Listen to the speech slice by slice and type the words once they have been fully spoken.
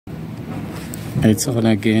It's on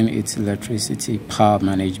again. It's electricity, power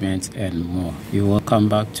management, and more. You're welcome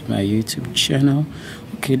back to my YouTube channel.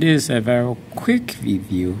 Okay, this is a very quick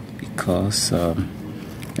review because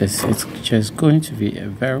it's just going to be a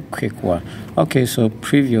very quick one. Okay, so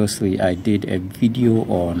previously I did a video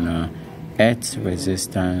on earth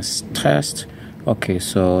resistance test. Okay,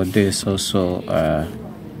 so there's also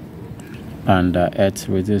and earth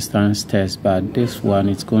resistance test, but this one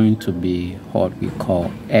is going to be what we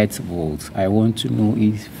call earth volts. I want to know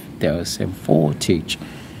if there's a voltage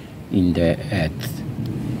in the earth.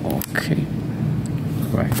 Okay,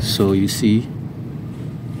 right, so you see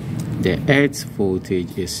the earth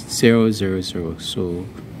voltage is 000, so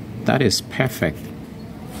that is perfect.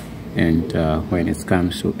 And when it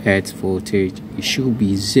comes to earth voltage, it should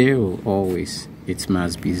be 0 always. It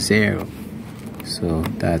must be 0. So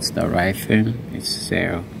that's the right thing. It's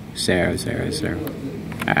 0 0 0 0.